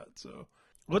all of that. So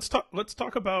let's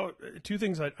talk about two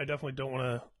things I definitely don't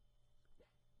want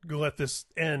to let this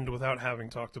end without having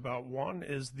talked about. One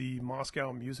is the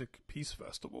Moscow Music Peace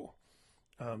Festival.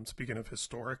 Speaking of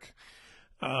historic,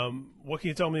 what can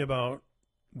you tell me about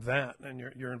that and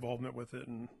your involvement with it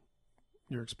and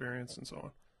your experience and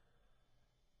so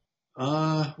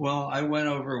on? Well, I went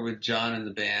over with John and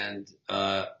the band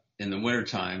in the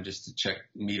wintertime just to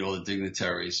meet all the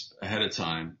dignitaries ahead of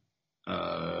time.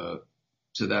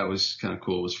 So that was kind of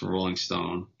cool. It was for Rolling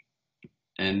Stone.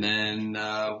 And then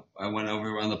I went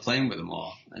over on the plane with them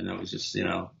all, and it was just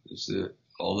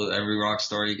every rock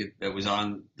star that was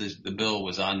on the bill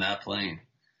was on that plane,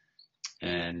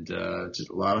 and just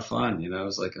a lot of fun. It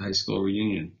was like a high school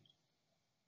reunion.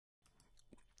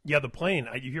 Yeah, the plane.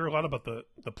 You hear a lot about the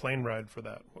plane ride for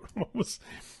that. What was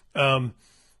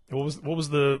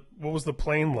the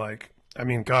plane like? I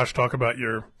mean, gosh, talk about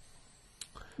your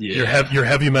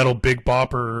heavy metal Big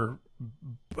Bopper,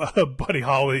 Buddy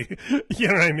Holly. You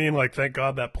know what I mean? Like, thank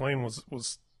God that plane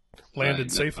was landed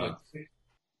Right. safely.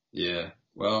 Yeah.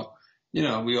 Well, we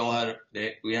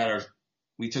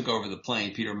took over the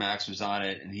plane. Peter Max was on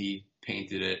it, and he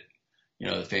painted it.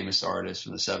 The famous artist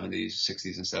from the 70s,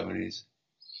 60s, and 70s.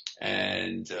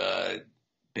 And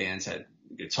bands had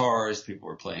guitars. People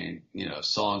were playing,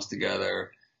 songs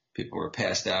together. People were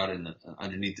passed out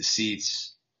underneath the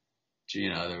seats.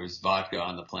 There was vodka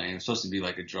on the plane. It was supposed to be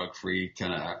like a drug-free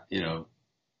kind of,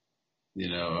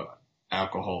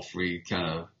 alcohol-free kind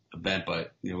of event,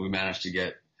 but we managed to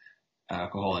get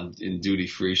alcohol in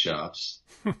duty-free shops.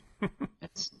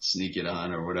 Sneak it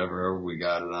on or whatever we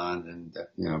got it on,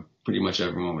 and pretty much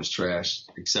everyone was trashed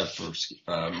except for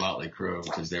Motley Crue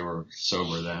because they were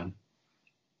sober then.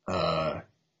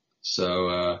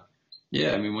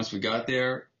 Yeah, I mean, once we got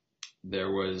there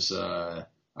was I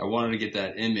wanted to get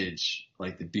that image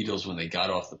like the Beatles when they got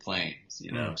off the planes,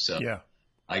 So yeah.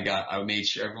 I made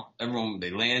sure everyone they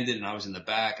landed, and I was in the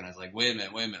back, and I was like, wait a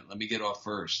minute, let me get off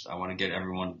first. I want to get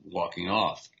everyone walking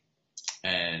off,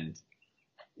 and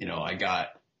I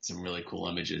got some really cool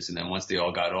images. And then once they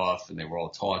all got off and they were all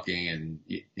talking and,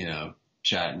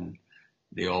 chatting,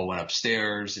 they all went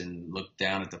upstairs and looked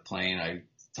down at the plane. I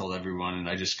told everyone, and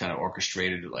I just kind of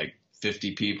orchestrated like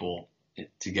 50 people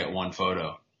to get one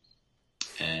photo.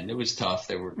 And it was tough.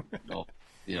 They were,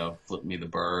 flipping me the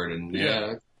bird and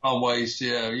Weiss,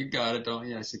 you got it, don't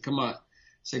you? I said, come on. I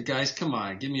said, guys, come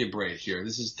on, give me a break here.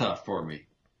 This is tough for me,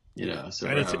 So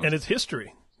and it's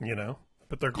history,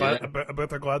 But they're glad. Yeah. I bet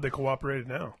they're glad they cooperated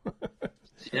now.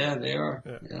 Yeah, they are.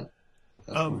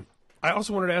 Yeah. I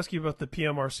also wanted to ask you about the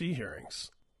PMRC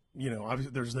hearings.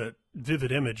 Obviously there's that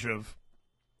vivid image of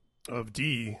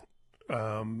Dee,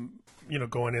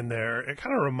 going in there. It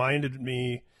kind of reminded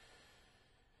me.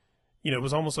 It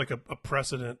was almost like a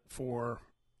precedent for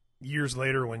years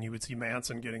later when you would see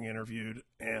Manson getting interviewed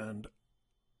and.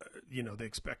 They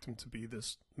expect him to be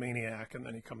this maniac, and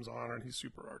then he comes on and he's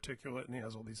super articulate and he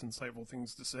has all these insightful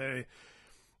things to say.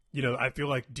 I feel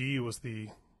like Dee was the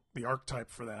archetype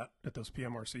for that at those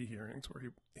PMRC hearings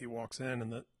where he walks in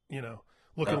and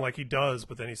looking like he does,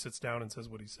 but then he sits down and says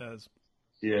what he says.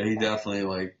 Yeah, he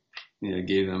definitely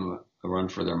gave them a run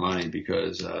for their money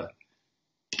because, I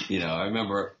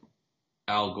remember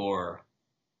Al Gore,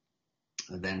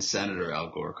 then Senator Al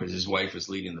Gore, because his wife was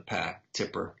leading the pack,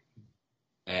 Tipper.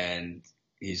 And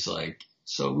he's like,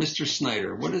 so Mr.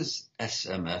 Snyder, what does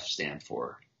SMF stand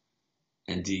for?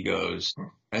 And Dee goes,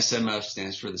 SMF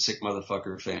stands for the Sick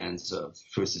Motherfucker Fans of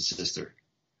Twisted Sister.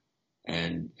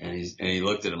 And he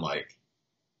looked at him like,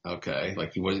 okay,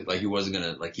 like he wasn't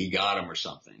gonna, like he got him or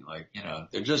something. Like,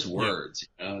 they're just words,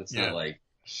 it's not like,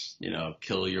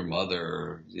 kill your mother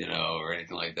or, or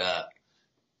anything like that.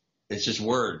 It's just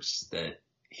words that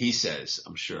he says,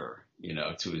 I'm sure,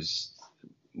 to his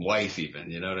wife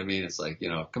even, you know what I mean? It's like,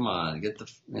 come on, get the,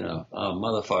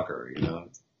 motherfucker,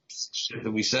 shit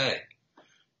that we say.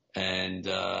 And,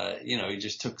 he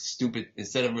just took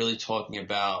instead of really talking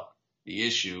about the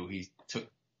issue, he took,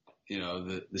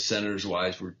 the senators'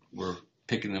 wives were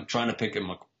trying to pick him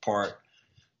apart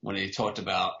when he talked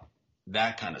about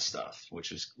that kind of stuff,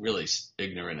 which was really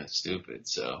ignorant and stupid.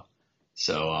 So,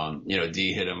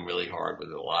 Dee hit him really hard with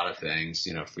a lot of things,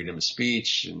 freedom of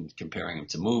speech and comparing him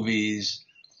to movies.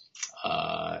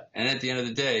 And at the end of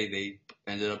the day, they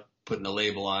ended up putting a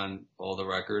label on all the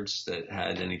records that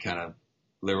had any kind of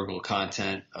lyrical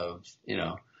content of,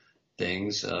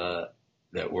 things,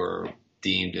 that were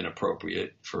deemed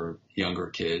inappropriate for younger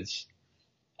kids.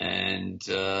 And,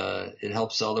 it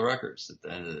helped sell the records at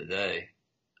the end of the day.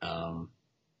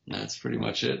 That's pretty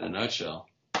much it in a nutshell.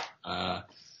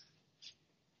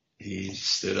 he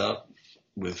stood up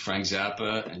with Frank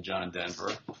Zappa and John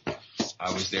Denver.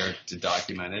 I was there to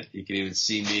document it. You can even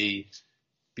see me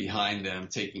behind them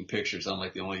taking pictures. I'm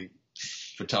like the only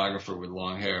photographer with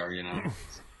long hair, you know.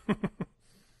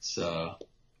 So,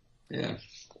 yeah.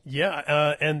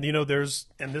 Yeah, and this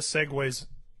segues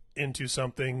into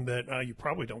something that you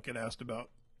probably don't get asked about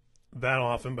that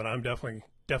often, but I'm definitely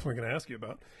going to ask you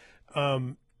about.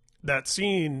 That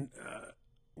scene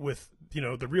with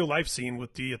the real life scene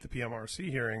with Dee at the PMRC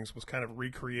hearings was kind of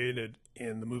recreated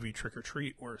in the movie Trick or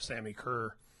Treat, where Sammy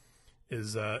Kerr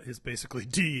is basically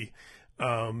Dee,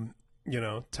 telling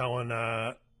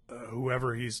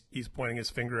whoever he's pointing his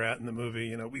finger at in the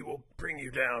movie, we will bring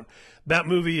you down. That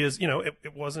movie is,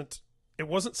 it wasn't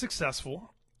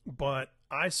successful, but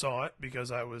I saw it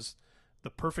because I was the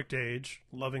perfect age,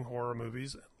 loving horror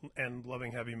movies and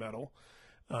loving heavy metal,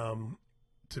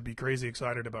 to be crazy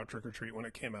excited about Trick or Treat when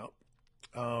it came out.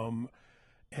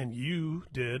 And you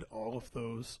did all of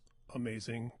those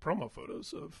amazing promo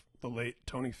photos of the late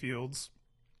Tony Fields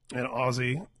and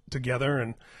Ozzy together,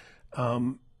 and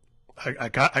I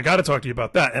got to talk to you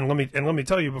about that. And let me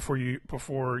tell you before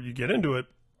you get into it.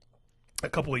 A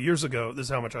couple of years ago, this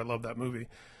is how much I love that movie.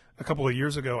 A couple of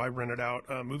years ago, I rented out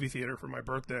a movie theater for my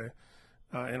birthday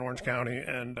in Orange County,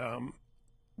 and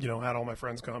had all my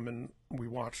friends come, and we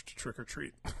watched Trick or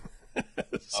Treat.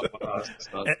 So,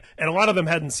 and a lot of them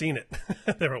hadn't seen it.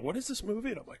 They were like, "What is this movie?"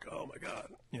 And I'm like, "Oh my god!"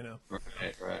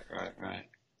 Right.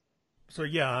 So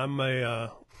yeah, I'm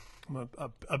a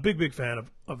big fan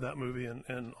of that movie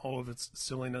and all of its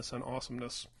silliness and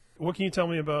awesomeness. What can you tell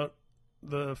me about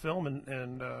the film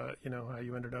and how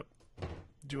you ended up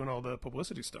doing all the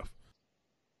publicity stuff?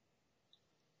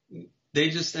 They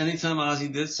just, anytime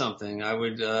Ozzy did something, I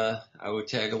would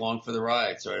tag along for the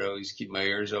ride. So I'd always keep my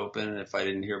ears open. And if I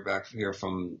didn't hear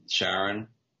from Sharon,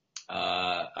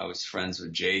 I was friends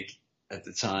with Jake at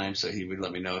the time, so he would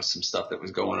let me know some stuff that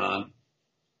was going on,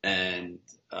 and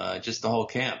just the whole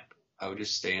camp. I would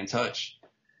just stay in touch.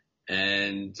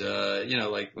 And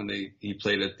like when he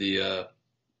played at he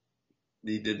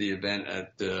did the event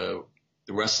at the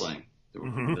wrestling,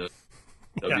 the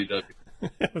WW.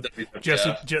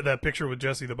 Jesse, that picture with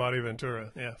Jesse the Body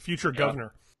Ventura, future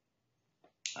governor.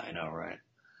 I know, right?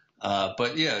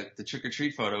 But yeah, the Trick or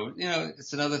Treat photo,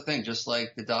 it's another thing, just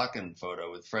like the Dokken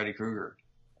photo with Freddy Krueger.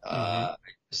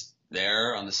 Just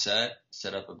there on the set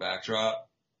up a backdrop,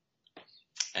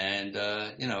 and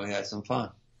we had some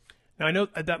fun. Now I know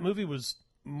that movie was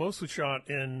mostly shot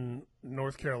in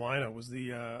North Carolina.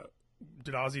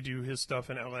 Did Ozzy do his stuff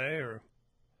in LA or?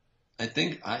 I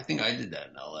think I did that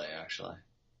in LA, actually.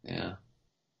 Yeah.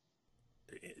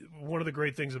 One of the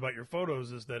great things about your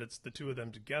photos is that it's the two of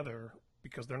them together,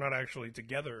 because they're not actually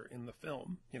together in the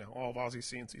film. All of Ozzy's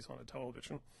scenes he's on a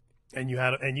television, and you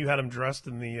had him dressed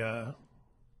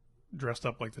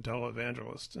up like the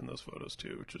televangelist in those photos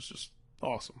too, which is just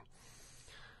awesome,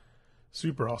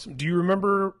 super awesome. Do you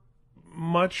remember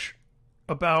much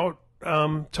about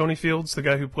Tony Fields, the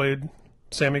guy who played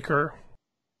Sammy Kerr?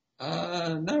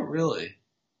 Not really.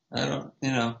 I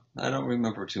don't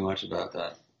remember too much about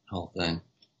that whole thing.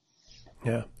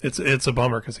 Yeah, it's a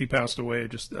bummer because he passed away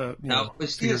just now,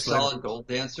 was he a solid gold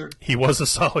dancer? He was a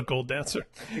solid gold dancer.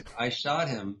 I shot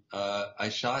him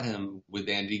with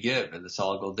Andy Gibb and the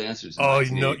Solid Gold Dancers. Oh,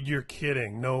 no, you're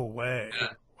kidding. No way. Yeah.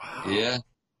 Wow. Yeah.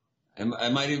 I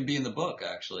might even be in the book,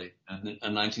 actually, in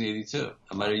 1982.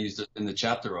 I might have used it in the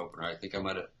chapter opener. I think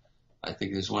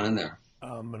there's one in there.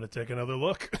 I'm going to take another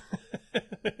look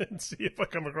and see if I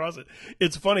come across it.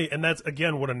 It's funny, and that's,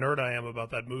 again, what a nerd I am about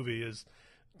that movie is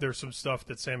there's some stuff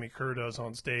that Sammy Kerr does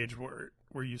on stage where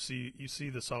you see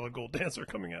the Solid Gold Dancer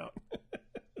coming out.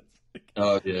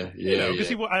 Oh, yeah. Because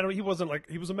he wasn't like,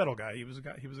 he was a metal guy. He was a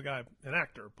guy, an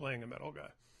actor playing a metal guy.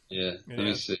 Yeah, let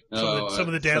me see. Some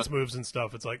of the dance moves and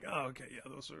stuff, it's like, oh, okay, yeah,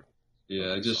 those are...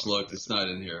 Yeah, I just looked. It's not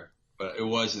in here. But it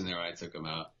was in there. I took them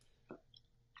out.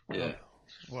 Yeah.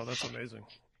 Well, that's amazing.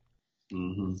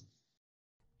 Mm-hmm.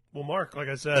 Well, Mark, like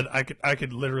I said, I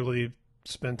could literally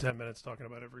spend 10 minutes talking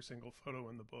about every single photo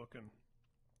in the book, and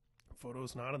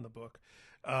photos not in the book,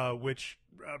 which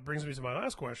brings me to my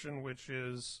last question, which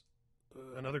is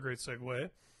another great segue.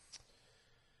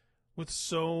 With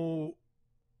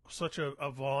such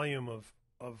a volume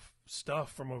of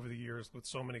stuff from over the years with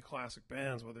so many classic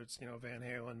bands, whether it's Van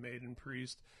Halen, Maiden,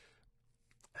 Priest,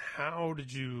 how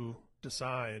did you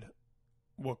decide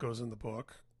what goes in the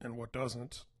book and what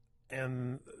doesn't?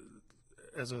 And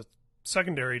as a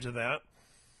secondary to that,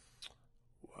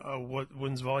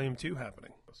 when's volume 2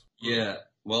 happening? Yeah,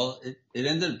 well, it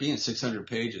ended up being 600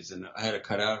 pages, and I had to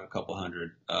cut out a couple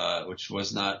hundred, which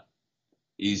was not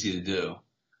easy to do.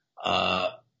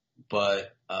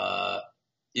 but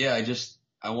yeah,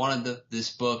 I wanted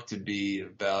this book to be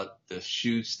about the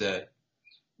shoots that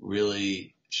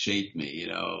really shaped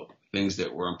me, things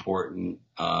that were important,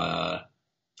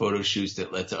 photo shoots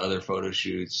that led to other photo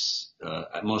shoots,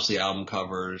 mostly album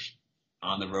covers,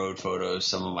 on the road photos,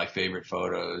 some of my favorite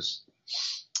photos,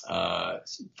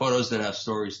 photos that have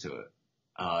stories to it.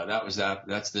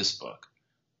 That's this book.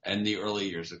 And the early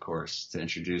years, of course, to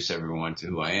introduce everyone to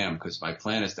who I am, because my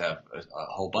plan is to have a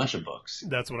whole bunch of books.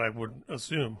 That's what I would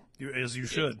assume, as you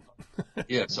should.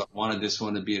 Yeah, so I wanted this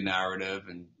one to be a narrative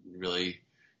and really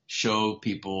show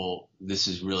people this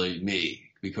is really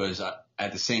me, because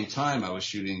at the same time I was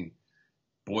shooting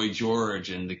Boy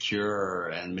George and The Cure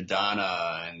and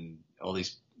Madonna and all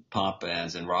these pop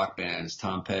bands and rock bands,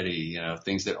 Tom Petty,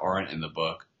 things that aren't in the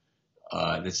book.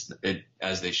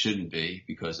 As they shouldn't be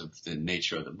because of the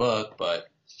nature of the book, but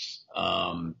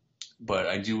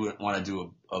I do want to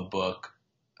do a book,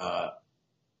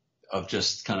 of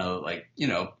just kind of like,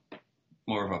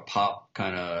 more of a pop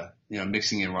kind of,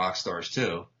 mixing in rock stars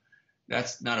too.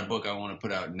 That's not a book I want to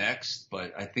put out next,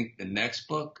 but I think the next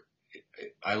book,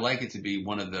 I like it to be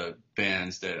one of the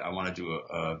bands that I want to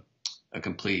do a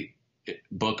complete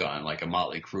book on, like a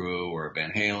Motley Crue or a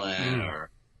Van Halen or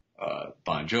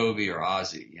Bon Jovi or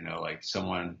Ozzy, like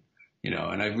someone,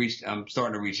 and I'm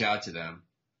starting to reach out to them,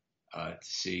 to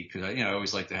see, cause I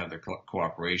always like to have their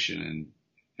cooperation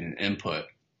and input.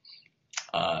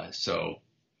 So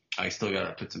I still got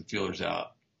to put some feelers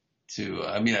out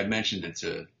I mentioned it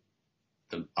to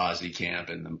the Ozzy camp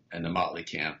and the Motley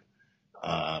camp.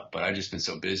 But I've just been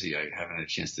so busy. I haven't had a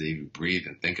chance to even breathe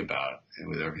and think about it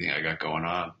with everything I got going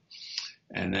on.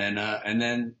 And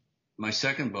then my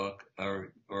second book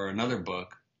or another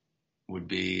book would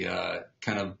be,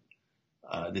 kind of,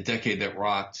 the decade that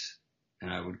rocked,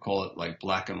 and I would call it like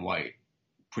black and white.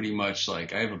 Pretty much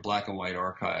like I have a black and white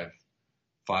archive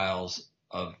files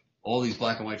of all these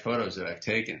black and white photos that I've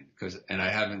taken, and I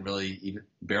haven't really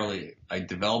I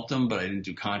developed them, but I didn't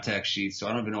do contact sheets. So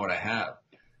I don't even know what I have.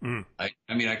 I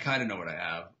kind of know what I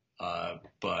have,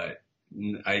 but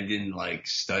I didn't like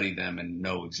study them and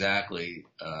know exactly,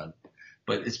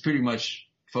 but it's pretty much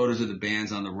photos of the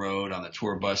bands on the road, on the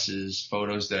tour buses,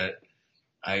 photos that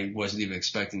I wasn't even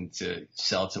expecting to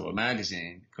sell to a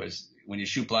magazine, because when you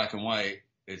shoot black and white,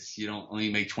 you don't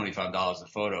only make $25 a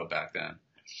photo back then.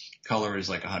 Color is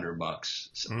like $100,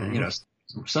 so,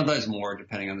 sometimes more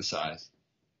depending on the size.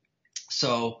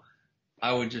 So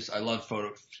I loved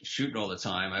shooting all the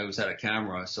time. I always had a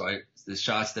camera. So the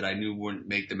shots that I knew wouldn't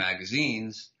make the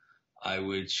magazines, I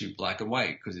would shoot black and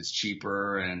white because it's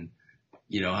cheaper and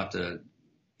you don't have to,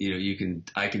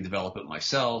 I can develop it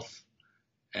myself.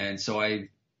 And so I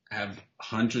have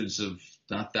hundreds of,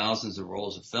 not thousands of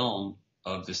rolls of film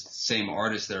of the same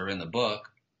artists that are in the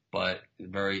book, but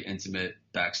very intimate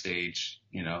backstage,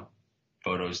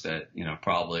 photos that,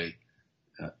 probably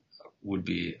would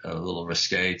be a little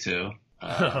risque too.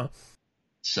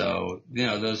 So,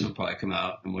 those will probably come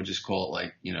out and we'll just call it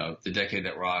like, the decade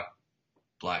that rocked,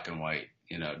 black and white,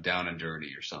 down and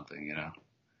dirty or something,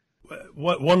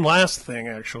 One last thing,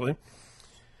 actually,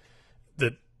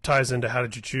 that ties into how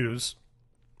did you choose?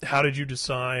 How did you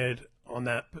decide on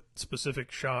that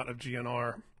specific shot of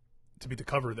GNR to be the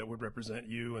cover that would represent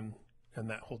you and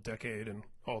that whole decade and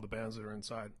all the bands that are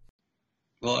inside?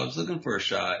 Well, I was looking for a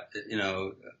shot.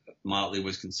 Motley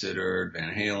was considered,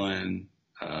 Van Halen,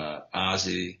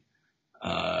 Ozzy.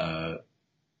 The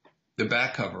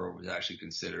back cover was actually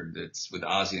considered. It's with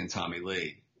Ozzy and Tommy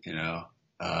Lee,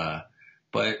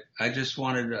 but I just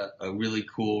wanted a really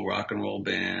cool rock and roll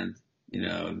band.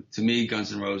 To me,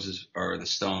 Guns N' Roses are the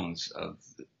Stones of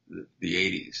the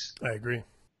 80s. I agree.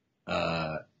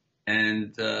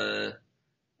 And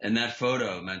that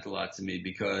photo meant a lot to me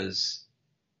because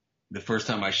the first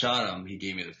time I shot him, he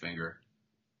gave me the finger,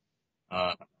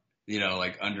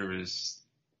 like under his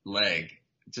leg,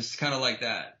 just kind of like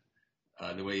that,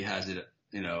 the way he has it,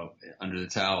 under the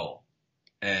towel.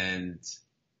 And,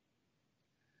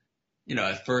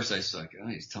 at first I was like, oh,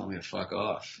 he's telling me to fuck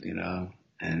off,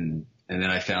 and then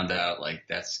I found out like,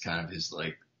 that's kind of his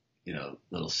like,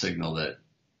 little signal that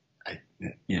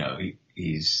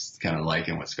he's kind of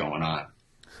liking what's going on.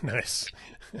 Nice.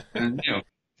 And,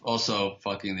 also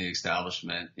fucking the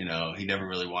establishment, he never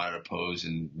really wanted to pose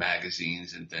in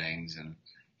magazines and things, and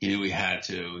he knew he had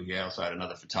to. He also had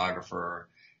another photographer.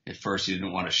 At first he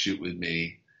didn't want to shoot with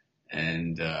me,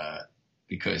 and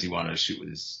because he wanted to shoot with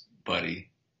his buddy.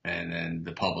 And then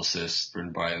the publicist,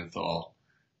 Bryn Breidenthal,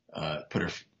 put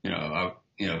her,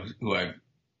 who I've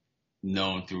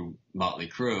known through Motley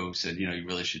Crue, said, you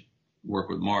really should work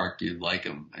with Mark. You'd like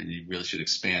him, and you really should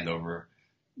expand over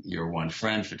your one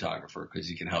friend photographer because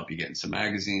he can help you get in some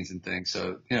magazines and things.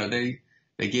 So,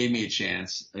 they gave me a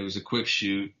chance. It was a quick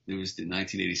shoot. It was the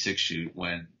 1986 shoot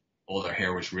when all their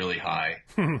hair was really high.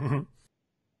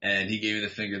 And he gave me the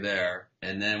finger there.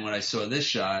 And then when I saw this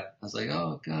shot, I was like,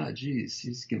 oh, God, geez,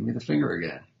 he's giving me the finger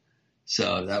again.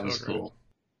 So that was cool.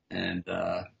 And,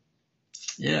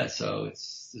 yeah, so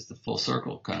it's just a full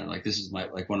circle kind of like this is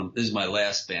my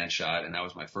last band shot, and that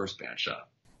was my first band shot.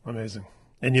 Amazing.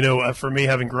 And, for me,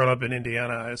 having grown up in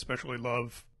Indiana, I especially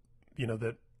love,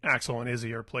 that Axl and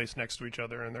Izzy are placed next to each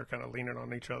other and they're kind of leaning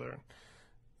on each other. And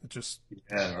it's just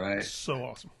so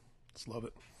awesome. Just love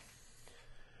it.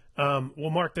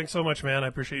 Well, Mark, thanks so much, man. I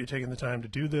appreciate you taking the time to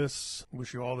do this.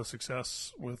 Wish you all the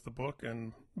success with the book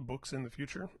and books in the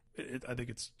future. I think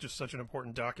it's just such an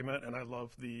important document, and I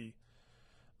love the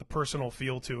personal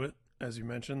feel to it, as you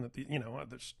mentioned, that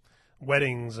there's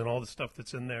weddings and all the stuff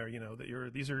that's in there.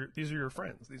 That these are your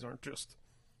friends. These aren't just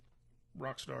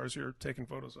rock stars you're taking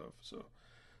photos of. So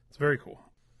it's very cool.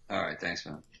 All right, thanks,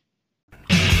 man.